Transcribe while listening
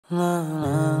আর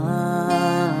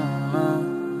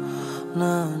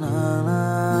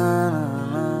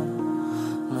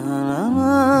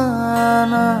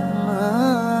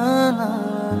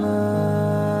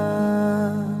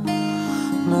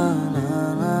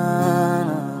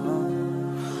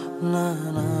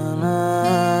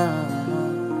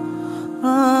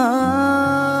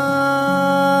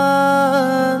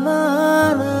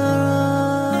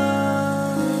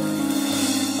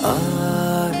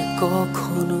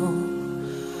কখনো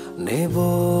নেব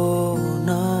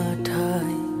না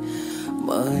ঠাই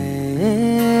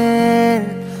মায়ের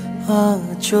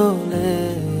আঁচলে,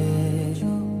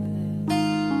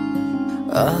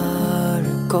 আর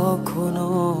কখনো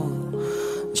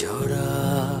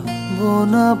ঝরাবো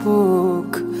না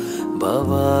বুক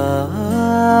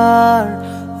বাবার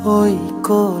ওই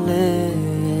কোলে,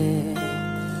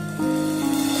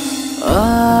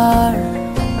 আর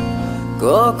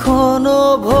কখনো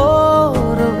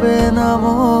ভরবে না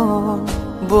মন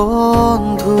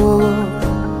বন্ধু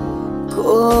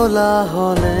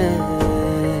কোলাহলে।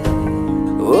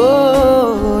 ও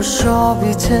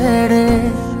সবই ছেড়ে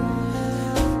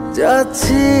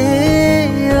যাচ্ছি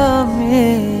আমি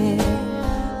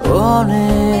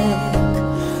অনেক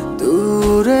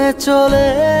দূরে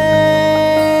চলে,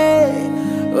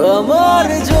 আমার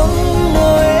জন্য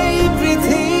এই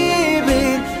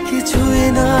পৃথিবীর কিছুই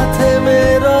না থেমে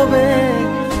রবে,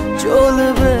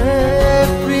 চলবে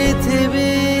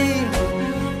পৃথিবী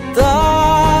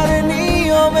তার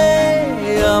নিয়মে।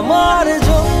 আমার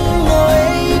জন্য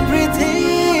এই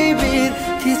পৃথিবীর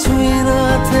কিছুই না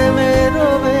থেমে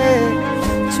রবে,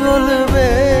 চলবে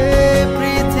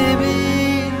পৃথিবী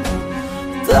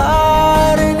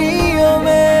তার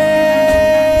নিয়মে।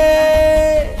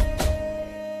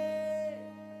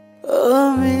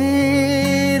 আমি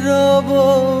রব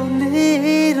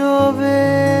নীরবে,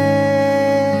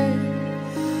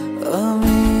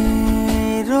 আমি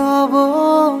রব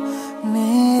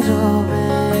নীরবে।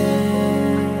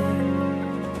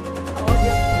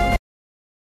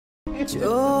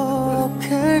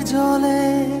 চোখের জলে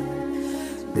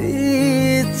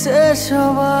দিচ্ছে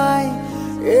সবাই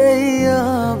এই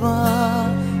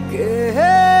আমাকে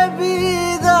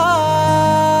বিদায়,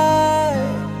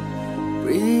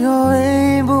 প্রিয় এই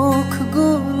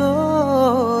মুখগুলো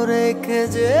রেখে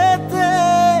যেতে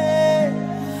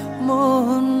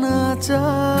মন না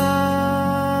চায়।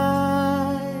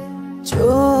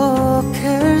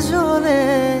 চোখের জলে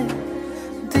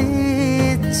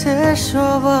দিচ্ছে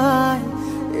সবাই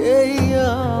এই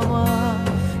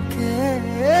আমাকে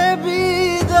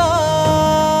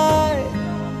বিদায়,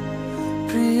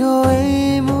 প্রিয় এই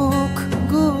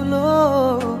মুখগুলো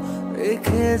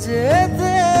রেখে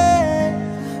যেতে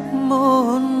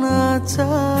মন না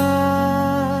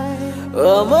চায়।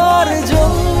 আমার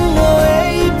জন্য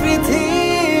এই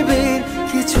পৃথিবীর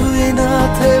কিছুই না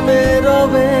থেমে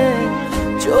রবে,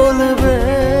 চলবে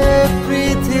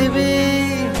পৃথিবী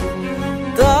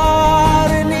তার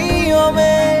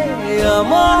নিয়মে।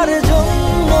 আমার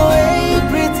জন্য এই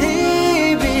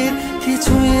পৃথিবীর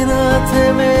কিছুই না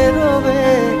থেমে রবে,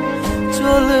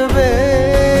 চলবে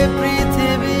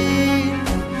পৃথিবী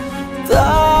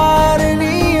তার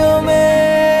নিয়মে।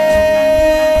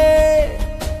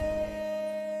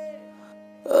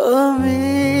 আমি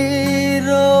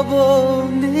রব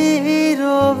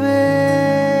নীরবে,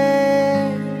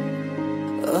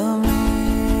 আমি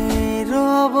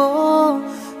রব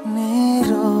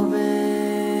নীরবে।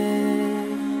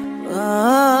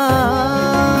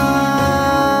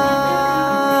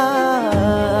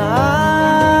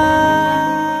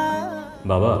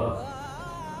 বাবা,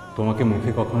 তোমাকে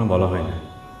মুখে কখনো বলা হয় না,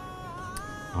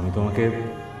 আমি তোমাকে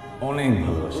অনেক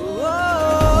ভালোবাসি।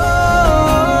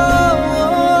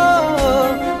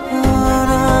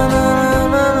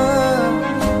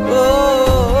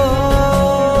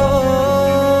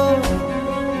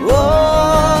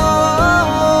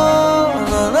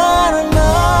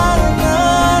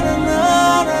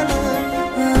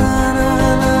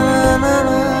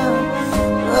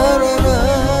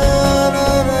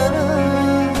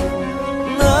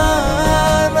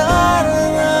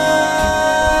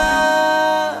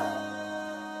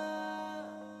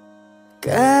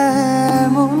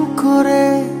 কেমন করে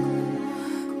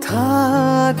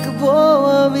থাকবো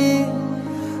আমি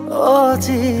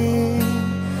অচিন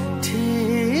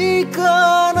ঠিকানায়,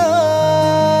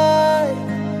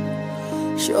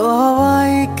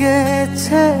 সবাইকে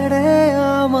ছেড়ে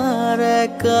আমার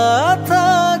একা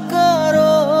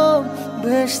থাকারও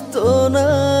বেশ তো নাই।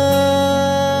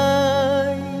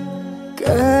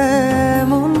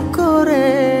 কেমন করে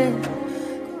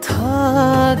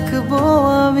থাকবো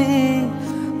আমি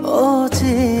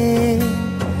অচিন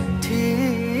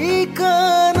ঠিক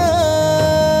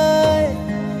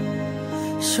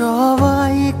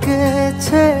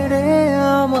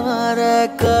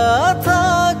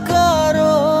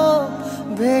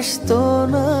শেষ তো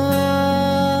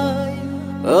নাই।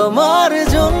 আমার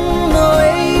জন্য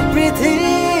এই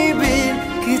পৃথিবীর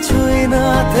কিছুই না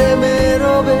থেমে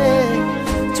রবে,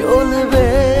 চলবে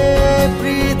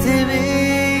পৃথিবী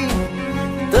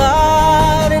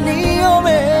তার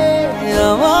নিয়মে।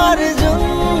 আমার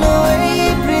জন্য এই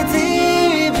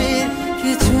পৃথিবীর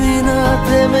কিছুই না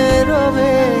থেমে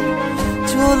রবে,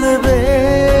 চলবে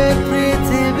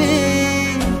পৃথিবী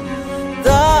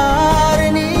তার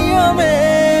নিয়মে।